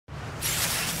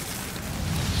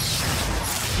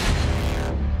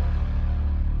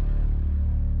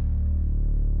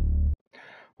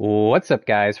What's up,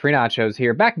 guys? Free Nachos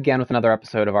here, back again with another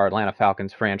episode of our Atlanta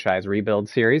Falcons Franchise Rebuild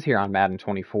series here on Madden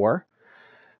 24.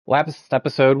 Last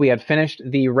episode, we had finished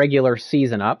the regular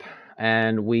season up,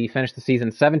 and we finished the season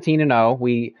 17-0.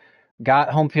 We got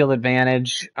home field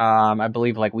advantage, I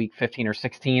believe, like week 15 or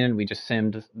 16, and we just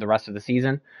simmed the rest of the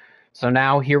season. So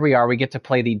now here we are. We get to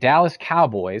play the Dallas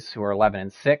Cowboys, who are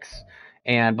 11-6.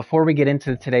 And before we get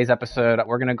into today's episode,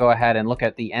 we're going to go ahead and look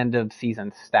at the end of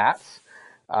season stats.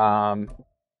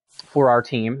 For our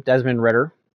team, Desmond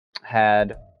Ridder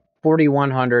had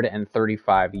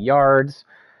 4,135 yards,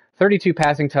 32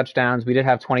 passing touchdowns. We did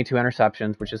have 22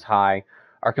 interceptions, which is high.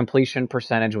 Our completion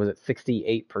percentage was at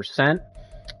 68%.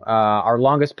 Our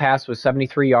longest pass was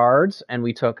 73 yards, and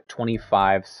we took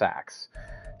 25 sacks.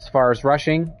 As far as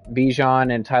rushing,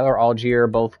 Bijan and Tyler Algier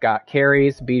both got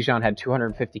carries. Bijan had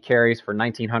 250 carries for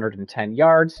 1,910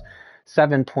 yards,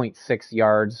 7.6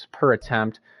 yards per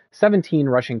attempt, 17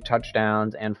 rushing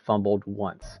touchdowns, and fumbled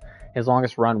once. His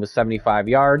longest run was 75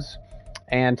 yards.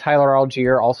 And Tyler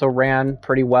Algier also ran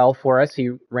pretty well for us.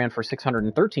 He ran for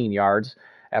 613 yards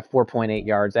at 4.8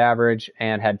 yards average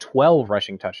and had 12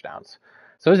 rushing touchdowns.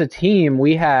 So as a team,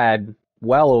 we had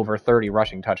well over 30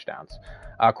 rushing touchdowns.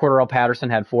 Cordarrelle Patterson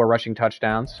had 4 rushing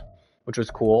touchdowns, which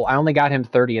was cool. I only got him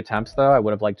 30 attempts, though. I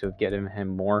would have liked to have given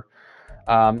him more.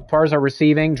 As far as our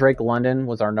receiving, Drake London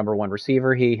was our number one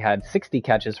receiver. He had 60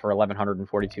 catches for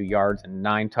 1,142 yards and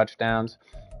 9 touchdowns.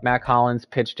 Matt Collins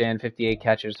pitched in 58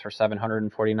 catches for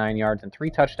 749 yards and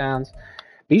 3 touchdowns.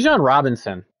 Bijan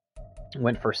Robinson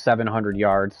went for 700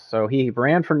 yards. So he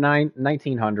ran for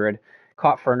 1,900,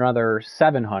 caught for another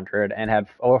 700, and had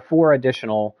 4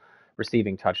 additional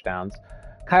receiving touchdowns.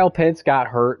 Kyle Pitts got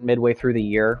hurt midway through the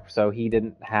year, so he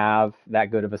didn't have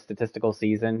that good of a statistical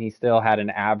season. He still had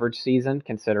an average season,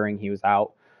 considering he was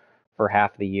out for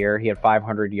half the year. He had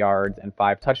 500 yards and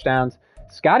 5 touchdowns.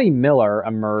 Scotty Miller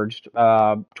emerged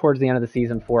towards the end of the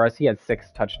season for us. He had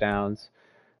 6 touchdowns.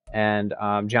 And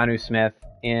Jonnu Smith,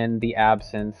 in the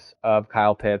absence of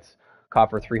Kyle Pitts,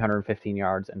 caught for 315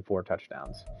 yards and 4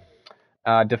 touchdowns.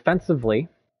 Defensively,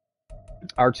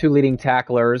 our 2 leading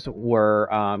tacklers were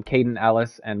Caden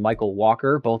Ellis and Michael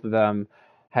Walker. Both of them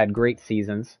had great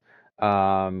seasons.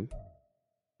 Caden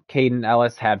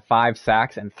Ellis had 5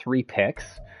 sacks and 3 picks.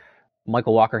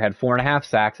 Michael Walker had 4.5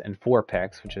 sacks and 4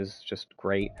 picks, which is just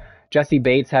great. Jesse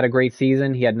Bates had a great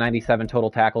season. He had 97 total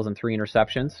tackles and 3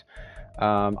 interceptions.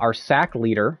 Our sack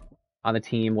leader on the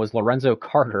team was Lorenzo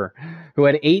Carter, who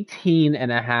had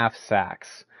 18.5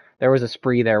 sacks. There was a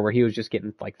spree there where he was just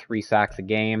getting like 3 sacks a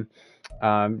game.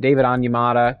 David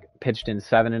Onyemata pitched in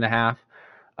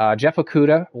 7.5. Jeff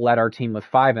Okudah led our team with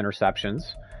 5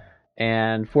 interceptions.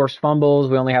 And forced fumbles,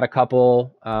 we only had a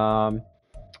couple.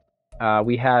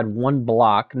 We had 1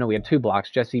 block. No, we had 2 blocks.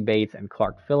 Jesse Bates and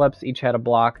Clark Phillips each had a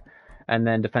block. And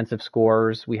then defensive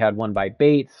scores, we had 1 by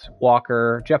Bates,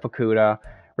 Walker, Jeff Okudah,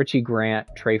 Richie Grant,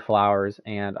 Trey Flowers,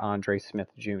 and Andre Smith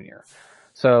Jr.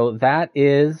 So that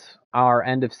is our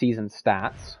end of season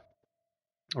stats.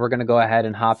 We're going to go ahead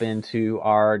and hop into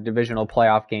our divisional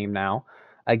playoff game now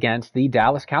against the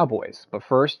Dallas Cowboys. But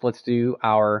first, let's do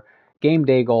our game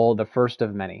day goal, the first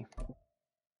of many.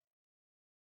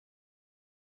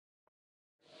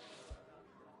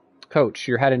 Coach,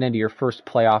 you're headed into your first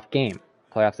playoff game.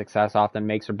 Playoff success often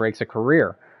makes or breaks a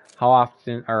career. How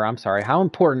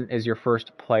important is your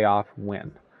first playoff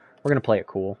win? We're going to play it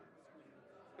cool.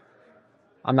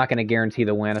 I'm not going to guarantee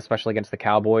the win, especially against the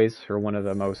Cowboys, who are one of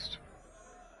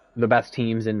the best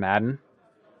teams in Madden.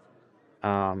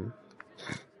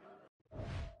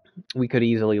 We could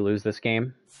easily lose this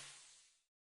game.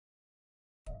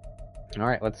 All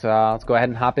right, let's go ahead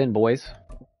and hop in, boys.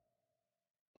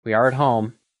 We are at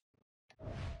home.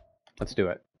 Let's do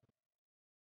it.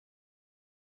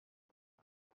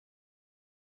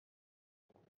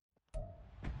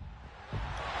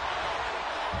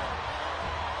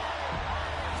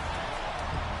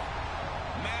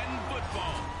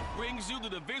 You the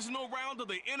divisional round of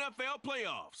the NFL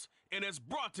playoffs, and it's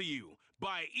brought to you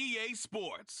by EA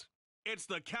Sports. It's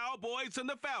the Cowboys and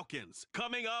the Falcons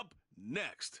coming up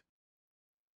next.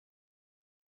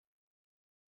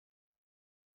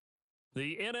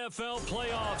 The NFL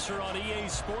playoffs are on EA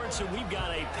Sports, and we've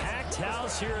got a packed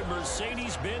house here at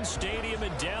Mercedes-Benz Stadium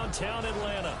in downtown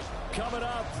Atlanta. Coming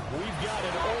up, we've got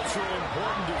an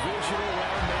ultra-important divisional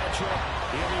round matchup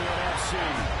in the NFC,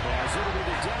 as it'll be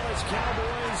the Dallas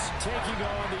Cowboys taking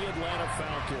on the Atlanta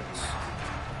Falcons.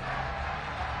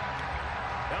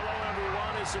 Hello,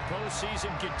 everyone. as the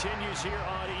postseason continues here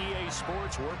on EA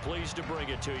Sports, we're pleased to bring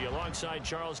it to you. Alongside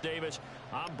Charles Davis,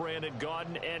 I'm Brandon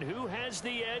Gaudin. And who has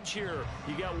the edge here?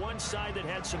 You got one side that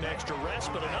had some extra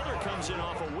rest, but another comes in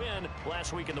off a win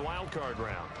last week in the wild card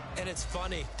round. And it's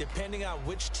funny, depending on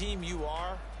which team you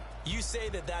are, you say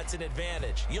that that's an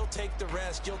advantage. You'll take the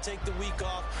rest, you'll take the week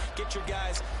off, get your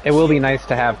guys. It will be nice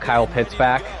to have Kyle Pitts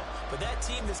back. But that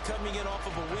team is coming in off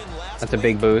of a win last That's a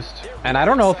big boost. And I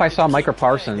don't know if I saw Micah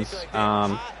Parsons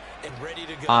on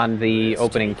the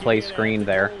opening play screen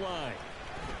there.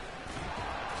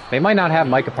 They might not have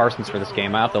Micah Parsons for this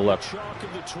game. I'll have to look.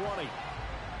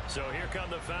 So here come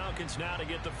the Falcons now to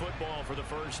get the football for the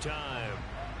first time.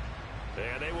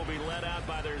 And they will be led out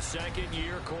by their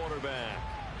second-year quarterback.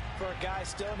 For a guy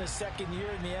still in his second year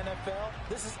in the NFL,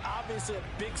 this is obviously a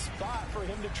big spot for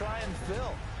him to try and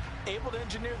fill. Able to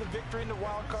engineer the victory in the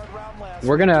wild card round last.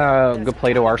 We're gonna go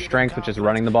play to our strength, which is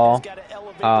running the ball.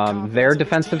 Their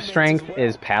defensive strength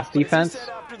is pass defense.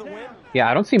 Yeah,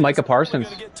 I don't see Micah Parsons.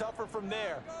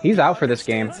 He's out for this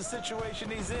game.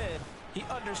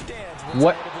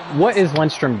 What is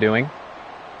Lindstrom doing?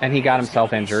 And he got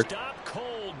himself injured.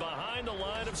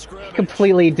 He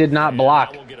completely did not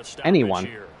block anyone.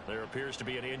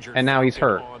 And now he's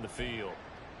hurt.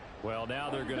 Well, now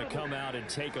they're going to come out and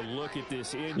take a look at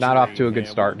this injury. Not off to a good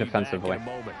start defensively.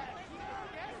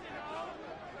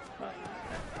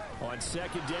 On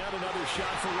second down, another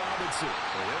shot for Robinson.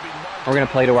 We're going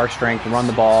to play to our strength, run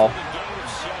the ball.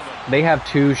 They have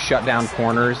two shutdown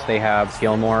corners. They have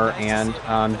Gilmore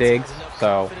and Diggs.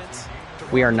 So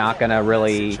we are not going to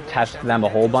really test them a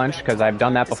whole bunch because I've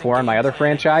done that before in my other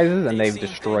franchises and they've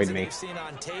destroyed me.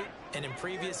 And in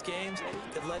previous games,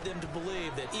 it led them to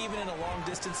believe that even in a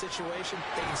long-distance situation,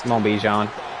 they can come on, Bijan.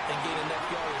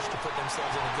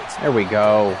 There we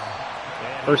go.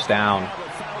 First down.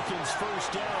 Falcons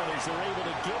first down as they're able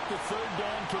to get the third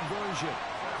down conversion.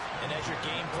 And as you're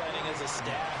game planning as a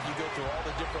staff, you go through all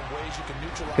the different ways you can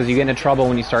neutralize. Because you get into trouble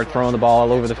when you start throwing the ball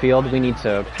all over the field. We need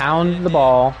to pound the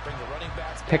ball,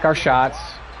 pick our shots.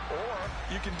 Or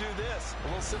you can do this, a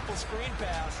little simple screen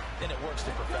pass, and it works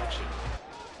to perfection.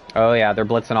 Oh, yeah, they're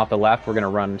blitzing off the left. We're going to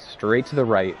run straight to the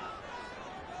right.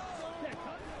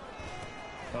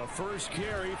 A first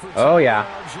carry for oh, yeah.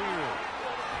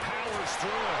 Powers through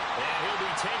it, and he'll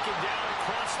be taken down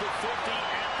across the 50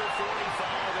 at the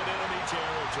 45 in enemy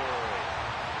territory.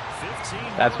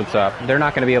 15. That's what's up. They're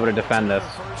not going to be able to defend this.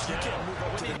 You can't move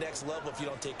up to the next level if you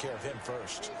don't take care of him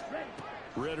first.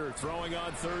 Ritter throwing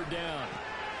on third down.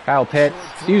 Kyle Pitts,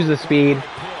 use the speed.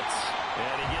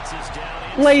 And he gets his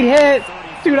down late hit.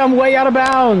 Dude, I'm way out of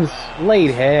bounds.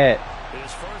 Late hit.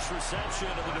 His first reception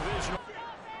of the division.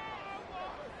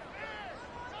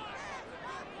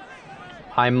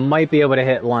 I might be able to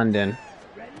hit London.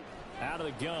 Out of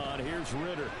the gun, here's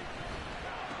Ritter.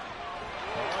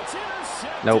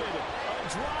 Nope.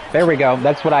 There we go.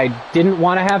 That's what I didn't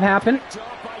want to have happen.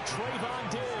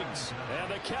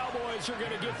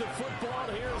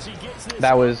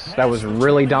 That was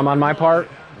really dumb on my part.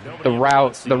 The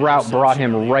route brought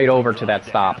him right over to that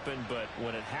stop.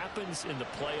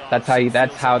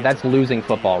 That's losing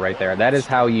football right there. That is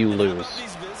how you lose.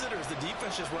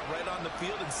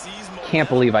 Can't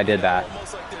believe I did that.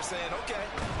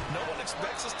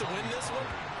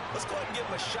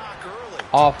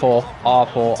 Awful,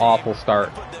 awful, awful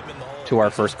start to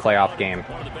our first playoff game.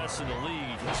 One of the best in the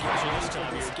league.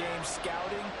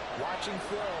 Scouting, watching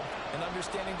film, and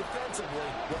understanding defensively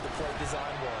what the play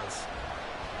design was.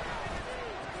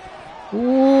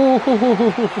 Ooh.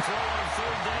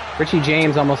 Richie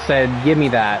James almost said, "Give me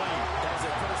that."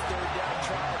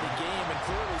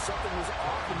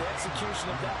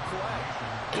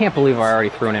 Can't believe I already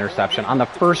threw an interception on the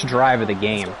first drive of the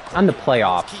game, on the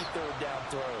playoffs.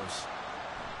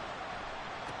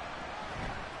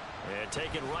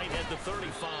 Taken right at the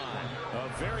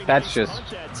 35. That's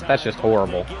just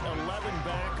horrible. 11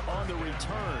 back on the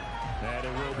return. And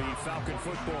it will be Falcon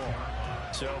football.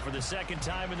 So for the second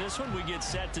time in this one, we get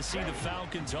set to see the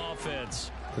Falcons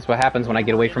offense. This is what happens when I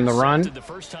get away from the run. The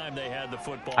first time they had the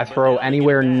football, I throw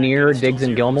anywhere near Diggs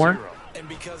and Gilmore. And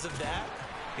because of that,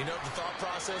 you know, the thought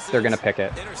process they're going to pick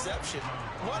it. Interception.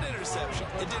 What interception?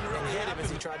 It didn't really hit him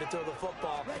as he tried to throw the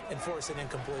football and force an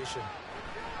incompletion.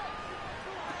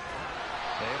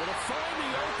 Able to find the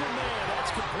open man.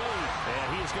 That's complete.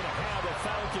 And he's going to have the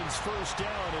Falcons first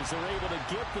down as they're able to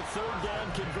get the third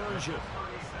down conversion.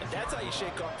 And that's how you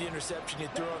shake off the interception you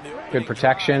threw on the opening. Good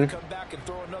protection. Come back and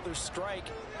throw another strike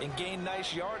and gain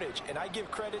nice yardage. And I give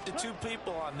credit to two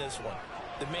people on this one.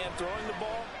 The man throwing the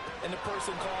ball and the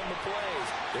person calling the plays.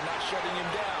 They're not shutting him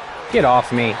down. Get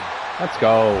off me. Let's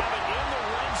go.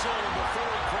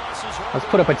 Let's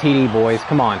put up a TD, boys.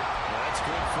 Come on.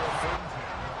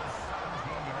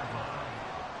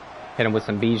 Hit him with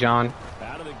some Bijan.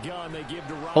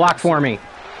 Block for me.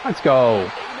 Let's go.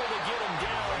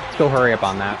 Let's go hurry up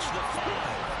on that.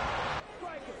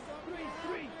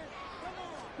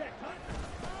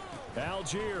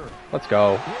 Let's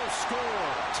go.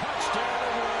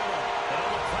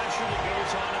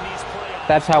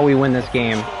 That's how we win this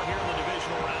game.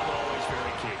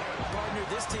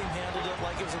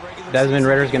 Desmond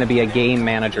Ritter's going to be a game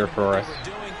manager for us.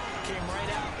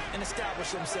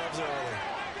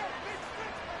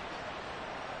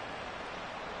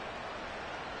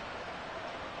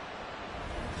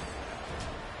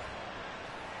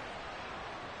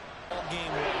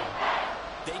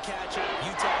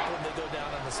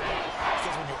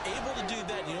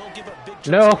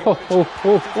 No.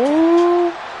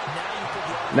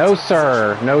 No,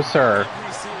 sir. No, sir.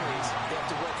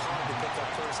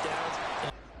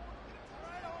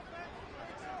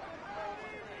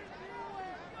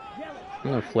 I'm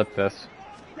going to flip this.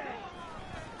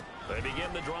 They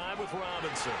begin the drive with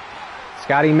Robinson.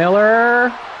 Scotty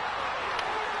Miller.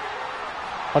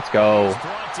 Let's go.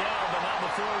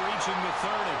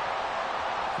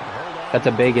 That's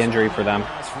a big injury for them.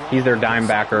 He's their dime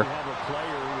backer.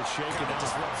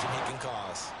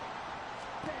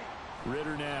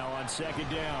 Ritter now on second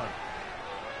down.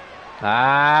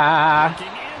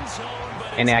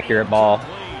 Inaccurate ball.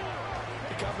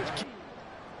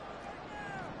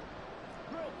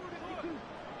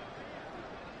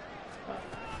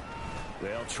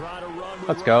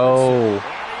 Let's go.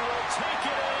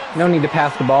 No need to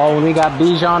pass the ball when we got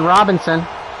Bijan Robinson.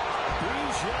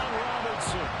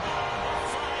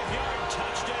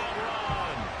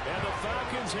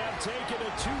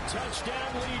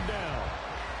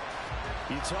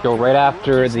 Go right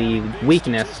after the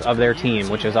weakness of their team,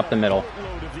 which is up the middle.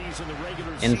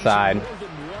 Inside. And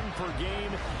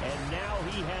now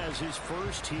he has his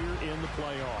first here in the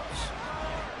playoffs.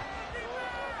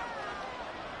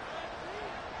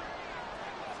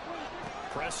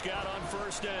 Prescott on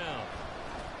first down.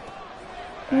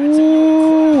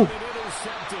 Ooh.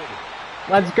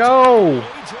 Let's go.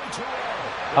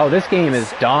 Oh, this game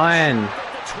is done.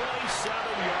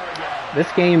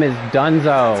 This game is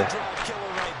donezo.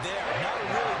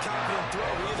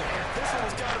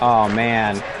 Oh,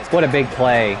 man. What a big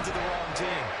play.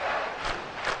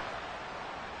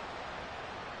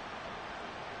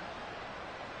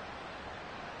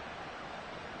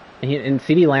 And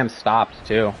CeeDee Lamb stopped,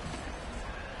 too.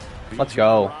 Let's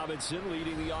go. Robinson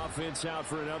leading the offense out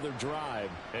for another drive.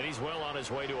 And he's well on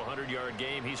his way to a 100-yard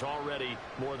game. He's already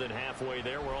more than halfway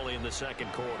there. We're only in the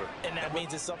second quarter. And that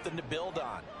means it's something to build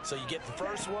on. So you get the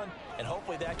first one, and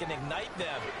hopefully that can ignite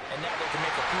them. And now they can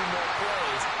make a few more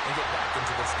plays and get back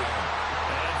into this game.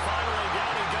 And finally,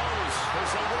 down he goes as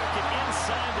they work it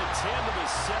inside the 10 to the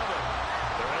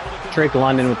 7. Drake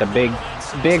London with a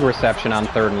big reception on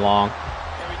 3rd and long.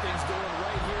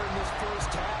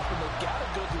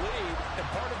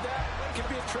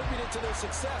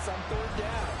 Success on 3rd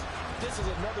down. This is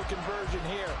another conversion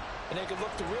here, and they can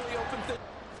look to really open things.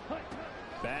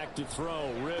 Back to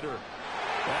throw, Ritter.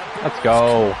 Let's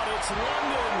go.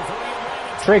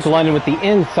 Drake London with the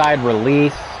inside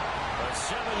release.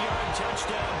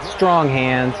 Strong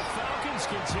hands.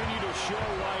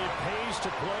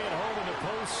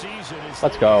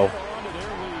 Let's go.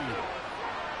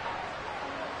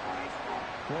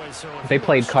 They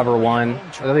played cover one.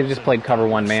 They just played cover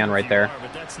one man right there.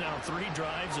 But that's now 3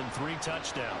 drives and 3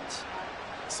 touchdowns.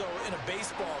 So in a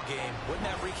baseball game, wouldn't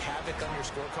that wreak havoc on your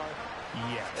scorecard?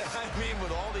 Yes. I mean,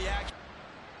 with all the action.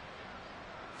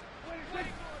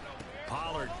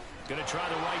 Pollard going to try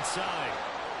the right side.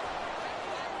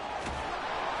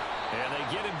 And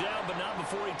they get him down, but not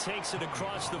before he takes it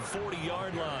across the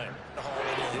 40-yard line.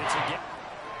 It's again.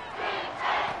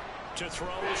 To throw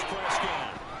is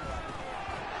Prescott.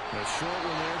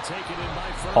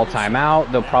 Call timeout.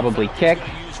 They'll probably kick.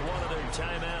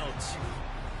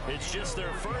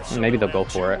 Maybe they'll go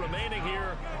for it.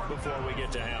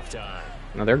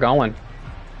 No, they're going.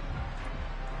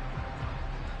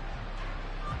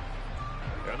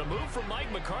 And the move from Mike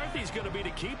McCarthy is going to be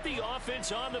to keep the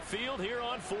offense on the field here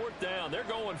on 4th down. They're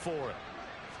going for it.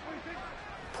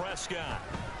 Prescott.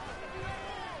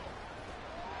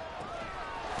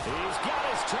 He's got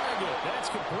his target. That's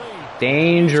complete.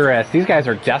 Dangerous. These guys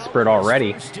are desperate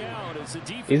already.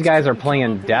 These guys are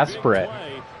playing desperate.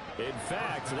 In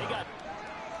fact, they got.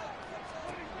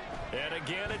 And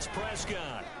again, it's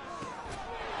Prescott.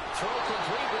 Throw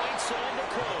complete right side to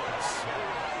Cooks.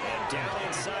 And down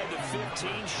inside the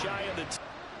 15, shy of the.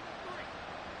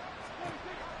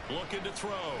 Looking to throw.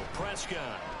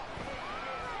 Prescott.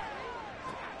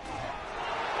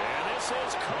 And this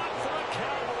is caught for a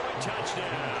Cowboy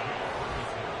touchdown.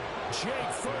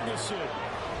 Jake Ferguson,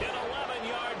 an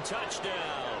 11-yard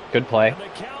touchdown. Good play. And the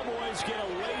Cowboys get a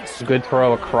late Good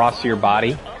throw across your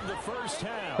body. of the first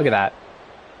half. Look at that.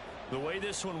 The way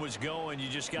this one was going, you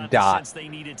just got Dot. the sense they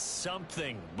needed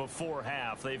something before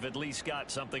half. They've at least got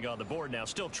something on the board now,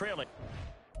 still trailing.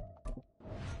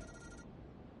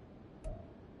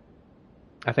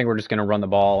 I think we're just going to run the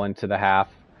ball into the half.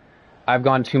 I've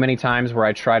gone too many times where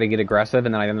I try to get aggressive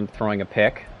and then I end up throwing a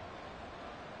pick.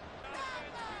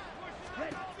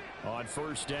 On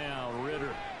first down, Ritter.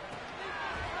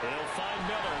 They'll find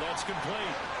Miller. That's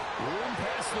complete. Room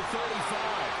past the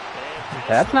 35.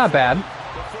 That's not bad.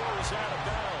 Before he's out of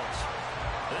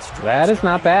bounds. That is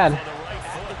not bad.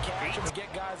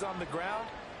 Get guys on the ground,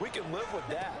 we can live with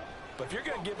that. But if you're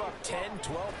going to give up 10,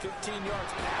 12, 15 yards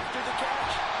after the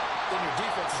catch, then your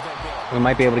defense is going to be. We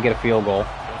might be able to get a field goal. The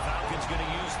Falcons going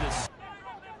to use this.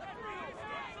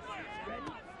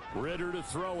 Ritter to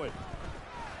throw it.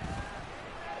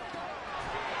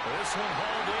 This one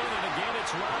hauled in, and again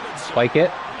it's Robinson. Spike it.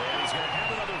 And he's going to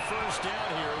have another first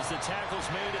down here as the tackle's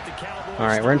made at the Cowboys. All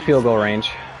right, we're in field goal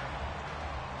range.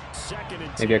 Second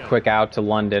and Maybe a 10. quick out to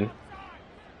London.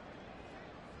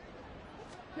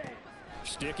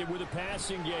 Sticking with a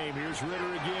passing game. Here's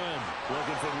Ritter again.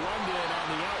 Looking for London on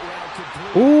the out route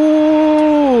complete.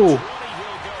 Ooh! 20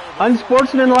 he'll go.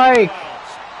 Unsportsmanlike!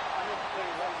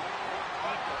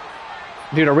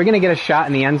 Dude, are we going to get a shot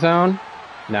in the end zone?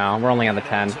 No, we're only on the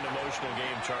 10. It's an emotional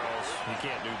game, Charles. You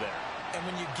can't do that. And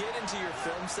when you get into your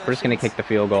film sessions, We're just going to kick the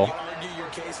field goal. you argue your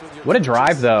case with your What a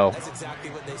drive, though. That's exactly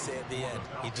what they say at the end.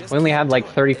 You just We only had like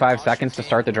keep 35 going. seconds to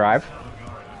start the drive.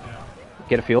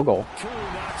 Get a field goal. Koo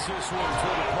knocks this one to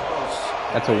the post.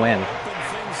 That's a win. Open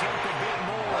things up a bit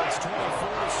more. It's 24-7.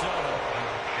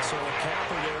 So a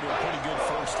capper there to a pretty good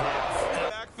first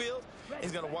half. Backfield,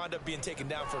 he's going to wind up being taken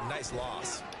down for a nice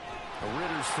loss.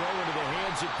 Ritter's throw into the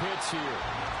hands of Pitts here.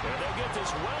 And they get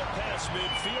this well past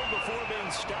midfield before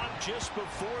being stopped just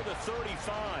before the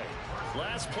 35.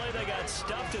 Last play they got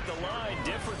stuffed at the line.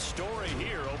 Different story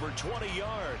here, over 20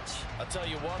 yards. I'll tell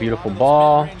you what, Beautiful a lot of those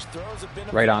ball. mid-range throws have been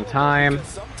Right on available time. because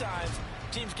sometimes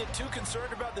teams get too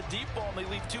concerned about the deep ball and they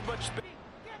leave too much space.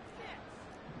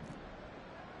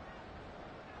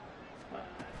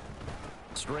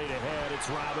 Straight ahead, it's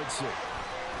Robinson.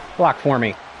 Block for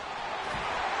me.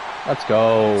 Let's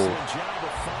go. Good job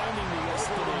of finding the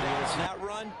opening. On that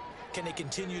run, can they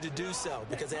continue to do so?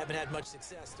 Because they haven't had much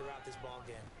success throughout this ball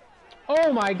game.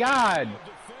 Oh my God.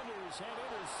 Defenders had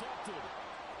intercepted.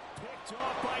 Picked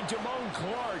off by Damone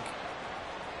Clark.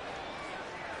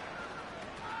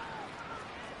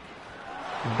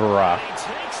 Bruh. He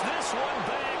takes this one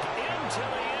back into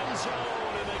the end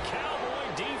zone, and the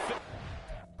Cowboy defense.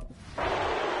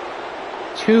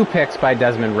 2 picks by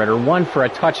Desmond Ritter, 1 for a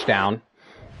touchdown.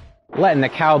 Letting the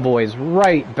Cowboys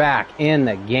right back in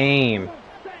the game.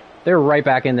 They're right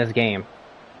back in this game.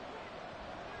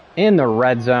 In the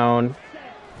red zone.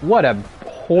 What a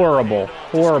horrible,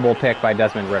 horrible pick by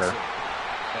Desmond Ritter. And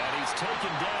he's taken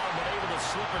down, but able to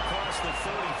slip across the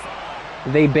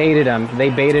 35. They baited him. They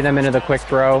baited him into the quick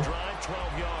throw. Drive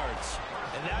 12 yards.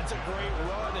 And that's a great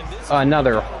run. And this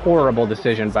Another horrible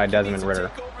decision by Desmond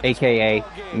Ritter, a.k.a.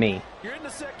 me. You're in the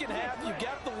second half. You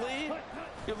got the lead.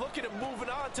 You're looking at moving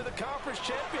on to the conference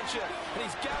championship. And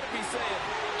he's got to be saying,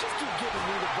 just keep giving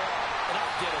me the ball, and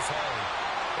I'll get us home.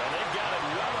 And they've got it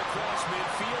well across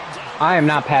midfield. Down I am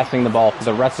not passing the ball for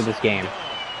the rest of this game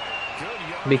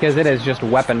because it is just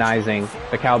weaponizing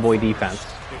the Cowboy defense.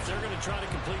 If they're going to try to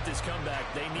complete this comeback,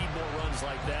 they need more runs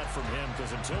like that from him,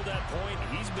 because until that point,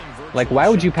 he's been virtually Like, why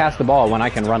would you pass the ball when I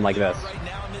can run like this? Right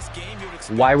now in this game, you'd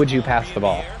expect Why would you the pass be the in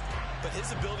ball? air, but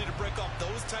his ability to break off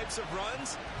those types of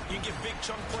runs, you can get big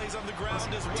chunk plays on the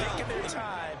ground as well. Taking their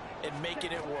time and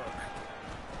making it work.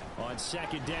 on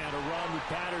second down to run with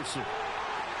Patterson.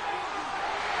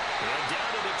 And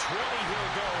down to the 20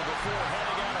 he'll go before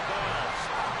heading out of bounds.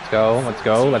 Let's go, let's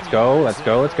go, let's go, let's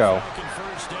go, let's go. Falcon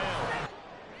first down.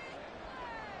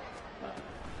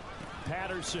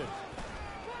 Patterson.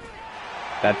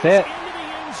 That's it. Into the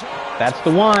end zone. That's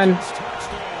the one. Touchdown.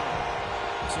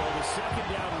 So the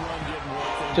second down run didn't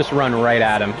work. Just run right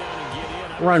at him. Down and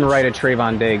get in. Run right at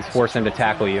Trayvon Diggs, force him to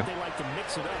tackle you. They like to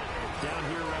mix it up down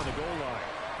here around the goal line.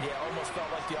 Yeah, almost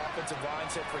felt like the offensive line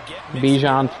said, forget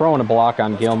Bijan throwing a block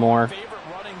on Gilmore. favorite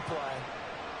running play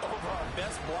over our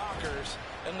best blockers,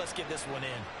 and let's get this one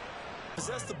in.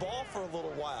 Possess the ball for a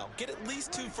little while. Get at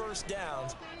least 2 first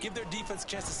downs. Give their defense a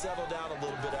chance to settle down a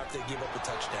little bit after they give up the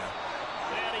touchdown.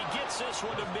 And he gets this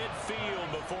one to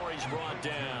midfield before he's brought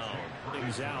down.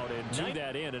 He's out, and to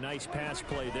that end, a nice pass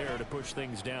play there to push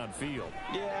things downfield.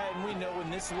 Yeah, and we know in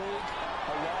this league,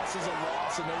 a loss is a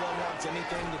loss, and no one wants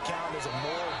anything to count as a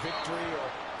moral victory or,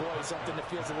 boy, something that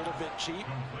feels a little bit cheap.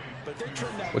 But they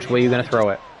turned that. Which way are you going to throw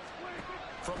it?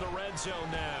 From the red zone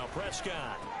now,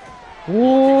 Prescott.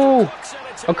 Woo!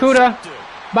 Okuda.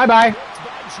 Bye-bye.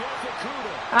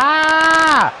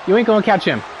 Ah! You ain't going to catch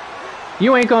him.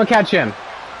 You ain't going to catch him.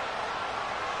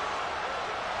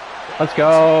 Let's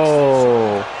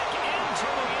go.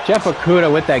 Jeff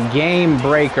Okuda with the game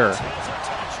breaker.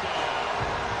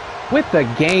 With the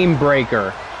game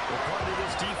breaker.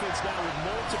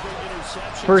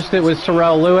 First it was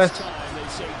Terrell Lewis.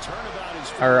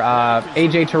 Or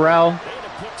A.J. Terrell.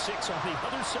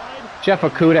 Jeff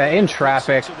Okuda in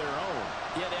traffic.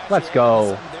 Let's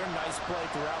go.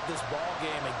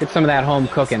 Get some of that home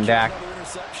cooking, Dak.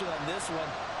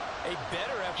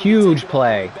 Huge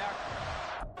play.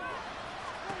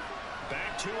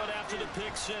 Back to it after the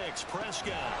pick six.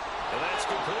 Prescott. And that's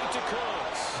complete to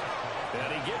Cooks.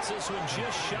 And he gets this one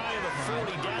just shy of the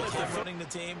 40 down. If running the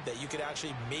team that you could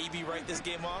actually maybe write this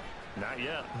game off? Not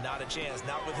yet. Not a chance.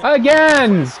 Not with him.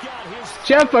 Again!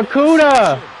 Jeff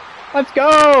Okuda! Let's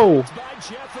go!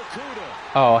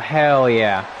 Oh, hell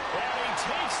yeah.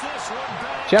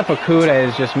 Jeff Okuda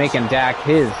is just making Dak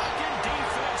his.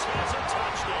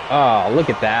 Oh, look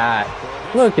at that.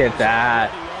 Look at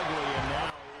that.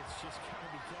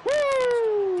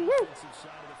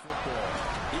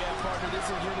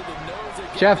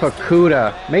 Jeff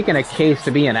Okuda making a case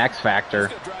to be an X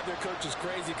Factor.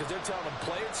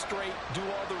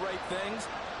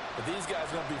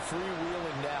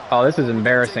 Oh, this is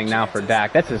embarrassing now for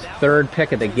Dak. That's his third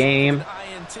pick of the game.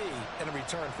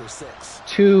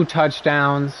 2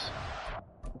 touchdowns.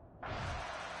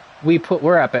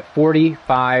 We're up at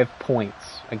 45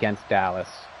 points against Dallas.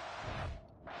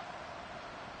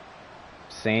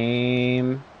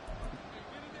 Same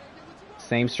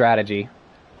strategy.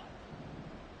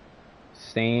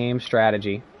 Same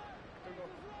strategy.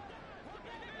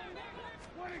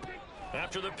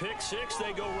 After the pick six,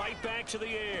 they go right back to the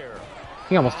air.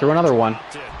 He almost threw another one.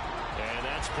 And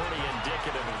that's pretty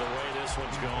indicative of the way this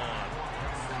one's gone.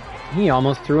 He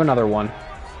almost threw another one.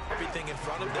 Everything in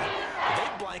front of them.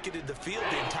 They blanketed the field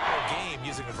the entire game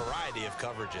using a variety of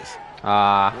coverages.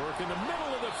 Work in the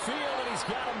middle of the field, and he's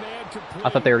got a man complete. I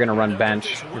thought they were going to run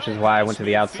bench, which is why I went to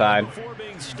the outside. Before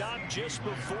being stopped just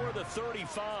before the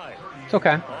 35. It's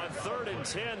okay. On 3rd and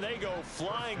 10, they go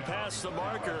flying past the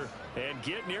marker and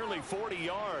get nearly 40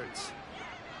 yards.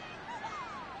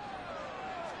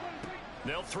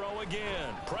 They'll throw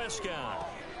again. Prescott.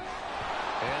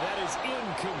 And that is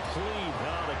incomplete.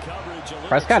 The coverage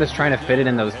Prescott is trying to fit it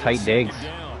in those tight digs.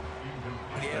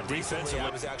 Yeah, recently I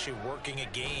was actually working a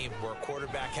game where a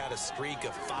quarterback had a streak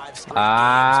of 5 straight games,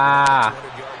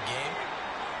 200-yard game,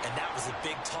 and that was a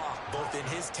big talk both in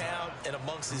his town and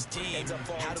amongst his team.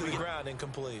 How do we get ground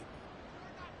incomplete?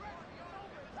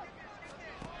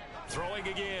 Throwing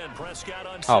again. Prescott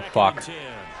on 2nd fuck. And 10.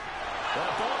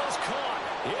 That ball is caught.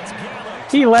 It's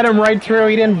Gallup. He let him right through.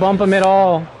 He didn't bump him at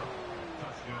all.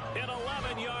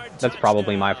 That's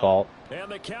probably my fault.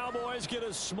 And the Cowboys get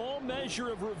a small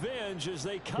measure of revenge as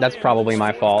they come. That's probably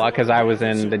my fault because I was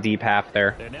in the deep half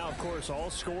there. And now, of course, all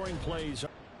scoring plays.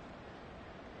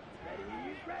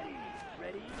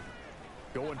 Ready.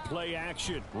 Going play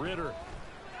action. Ritter.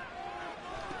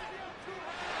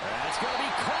 That's going to be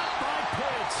caught by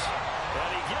Pitts. And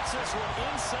he gets this one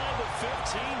inside the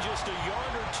 15, just a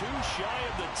yard or 2 shy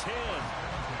of the 10.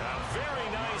 A very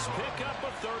nice pickup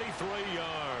of 33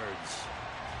 yards.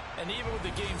 And even with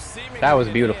the game seemingly that was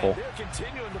beautiful. They're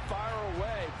continuing to fire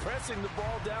away, pressing the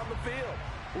ball down the field.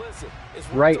 Listen, it's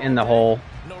right in the hole.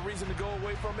 No reason to go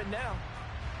away from it now.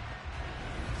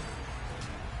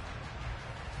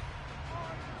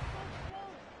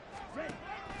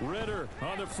 Ritter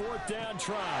on the 4th down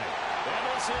try.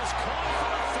 And this is caught for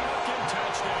a Falcon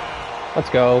touchdown. Let's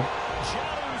go.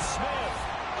 John Smith,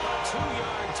 a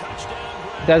 2-yard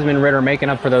touchdown. Desmond Ritter making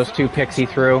up for those 2 picks he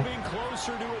threw.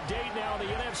 Closer to a date now, the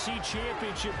NFC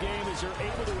Championship game, as they're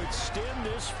able to extend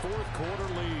this 4th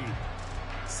quarter lead.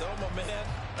 So, my man,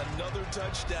 another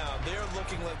touchdown. They're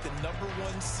looking like the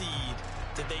 #1 seed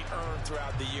that they earned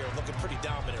throughout the year. Looking pretty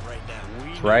dominant right now.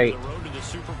 That's right. The road to the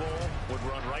Super Bowl would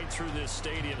run right through this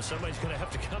stadium. Somebody's going to have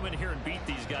to come in here and beat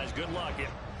these guys. Good luck.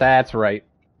 That's right.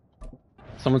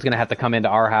 Someone's going to have to come into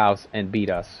our house and beat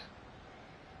us.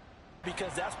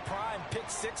 Because that's prime pick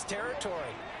 6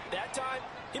 territory. That time,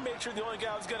 he made sure the only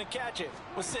guy who was going to catch it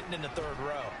was sitting in the 3rd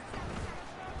row.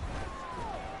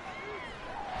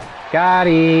 Got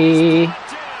it.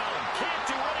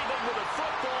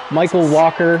 Michael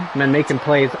Walker been making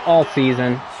plays all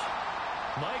season.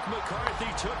 Mike McCarthy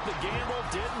took the gamble,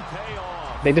 didn't pay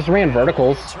off. They just ran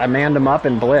verticals. I manned them up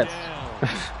and blitzed.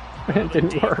 It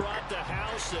didn't work.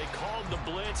 They called the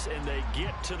blitz and they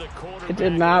get to the quarterback. It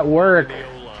did not work.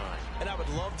 And I would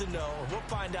love to know, we'll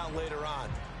find out later on,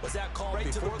 was that called right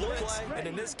before the blitz? And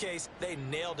in this case, they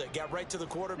nailed it. Got right to the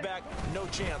quarterback. No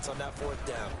chance on that 4th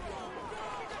down.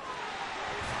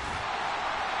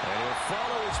 And he'll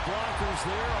follow his blockers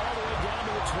there all the way down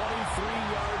to the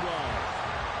 23-yard line.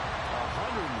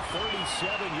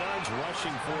 137 yards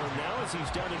rushing for him now as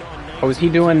he's done it on 19. Oh, is he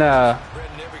doing the...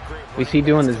 Was he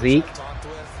doing the Zeke?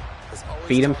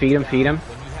 Feed him, feed him, feed him.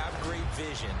 When you have great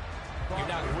vision, you're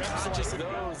not reps just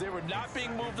those. They were not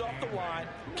being moved off the line,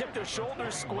 kept their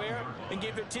shoulders square, and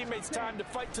gave their teammates time to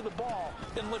fight to the ball,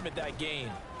 then limit that gain.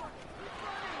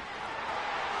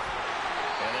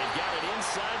 And they got it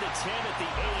inside the 10 at the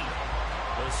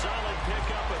 8. A solid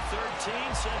pickup of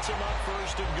 13 sets him up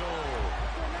 1st and goal.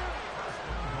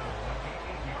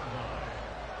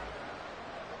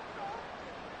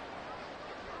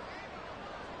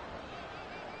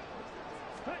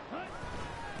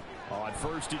 On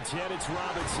 1st and 10, it's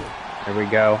Robinson. There we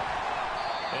go.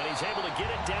 And he's able to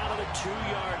get it down to the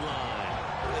 2-yard line.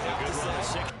 A good run of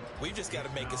 6. We've just got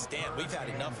to make a stand. We've had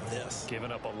enough of this.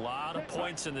 Giving up a lot of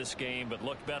points in this game, but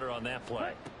looked better on that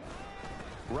play.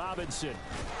 Robinson.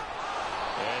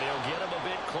 And he'll get him a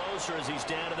bit closer as he's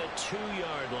down to the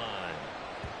 2-yard line.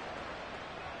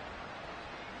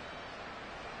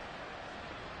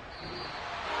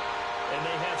 And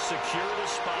they have secured a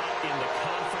spot in the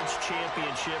conference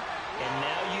championship, and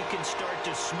now you can start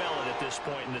to smell it at this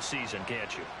point in the season,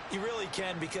 can't you? You really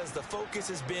can, because the focus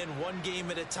has been one game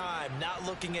at a time, not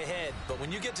looking ahead. But when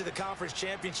you get to the conference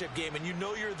championship game and you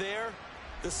know you're there,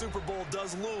 the Super Bowl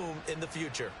does loom in the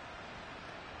future.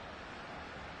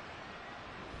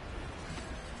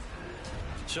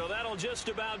 So that'll just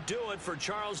about do it for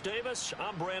Charles Davis.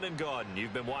 I'm Brandon Gaudin.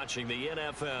 You've been watching the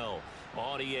NFL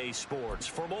on EA Sports.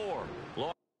 For more...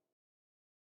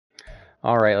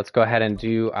 All right, let's go ahead and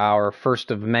do our first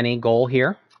of many goal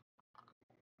here.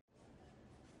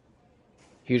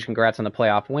 Huge congrats on the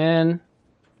playoff win.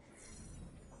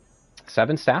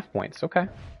 7 staff points, okay.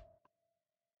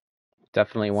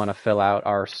 Definitely want to fill out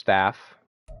our staff.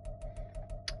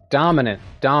 Dominant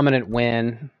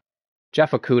win.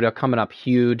 Jeff Okudah coming up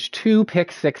huge. 2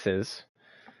 pick sixes.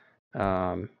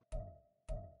 And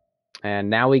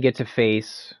now we get to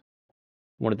face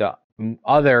one of the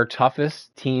other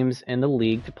toughest teams in the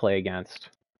league to play against,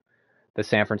 the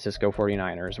San Francisco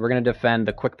 49ers. We're going to defend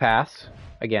the quick pass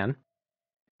again,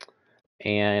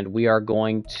 and we are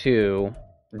going to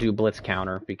do blitz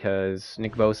counter because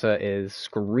Nick Bosa is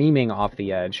screaming off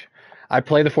the edge. I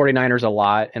play the 49ers a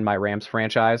lot in my Rams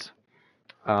franchise,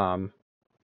 and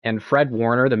Fred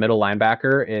Warner, the middle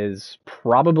linebacker, is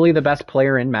probably the best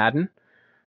player in Madden,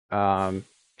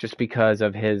 just because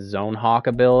of his zone hawk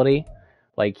ability.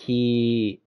 Like,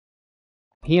 he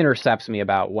intercepts me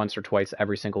about once or twice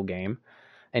every single game,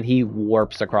 and he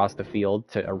warps across the field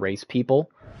to erase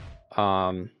people.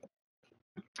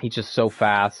 He's just so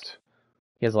fast.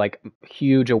 He has, like,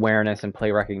 huge awareness and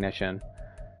play recognition.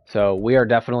 So we are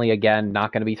definitely, again,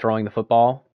 not going to be throwing the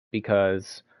football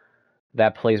because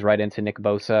that plays right into Nick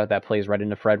Bosa. That plays right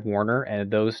into Fred Warner, and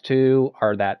those two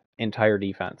are that entire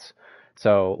defense.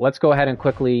 So let's go ahead and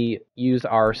quickly use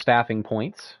our staffing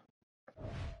points.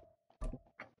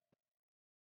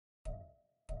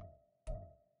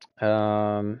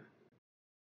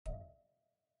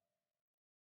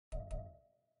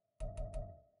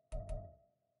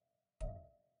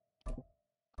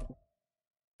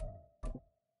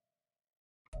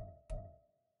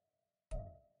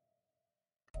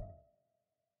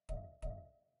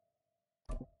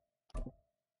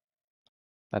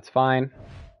 That's fine.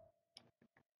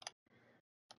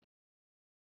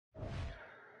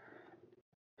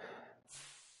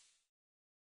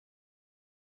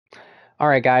 All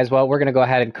right, guys. Well, we're going to go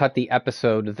ahead and cut the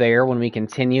episode there. When we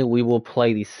continue, we will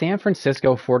play the San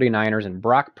Francisco 49ers and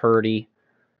Brock Purdy.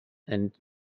 And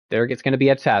it's going to be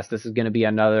a test. This is going to be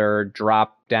another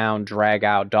drop-down,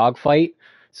 drag-out dogfight.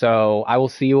 So I will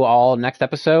see you all next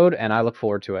episode, and I look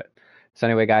forward to it. So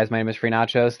anyway, guys, my name is Free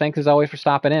Nachos. Thanks, as always, for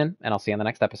stopping in, and I'll see you on the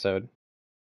next episode.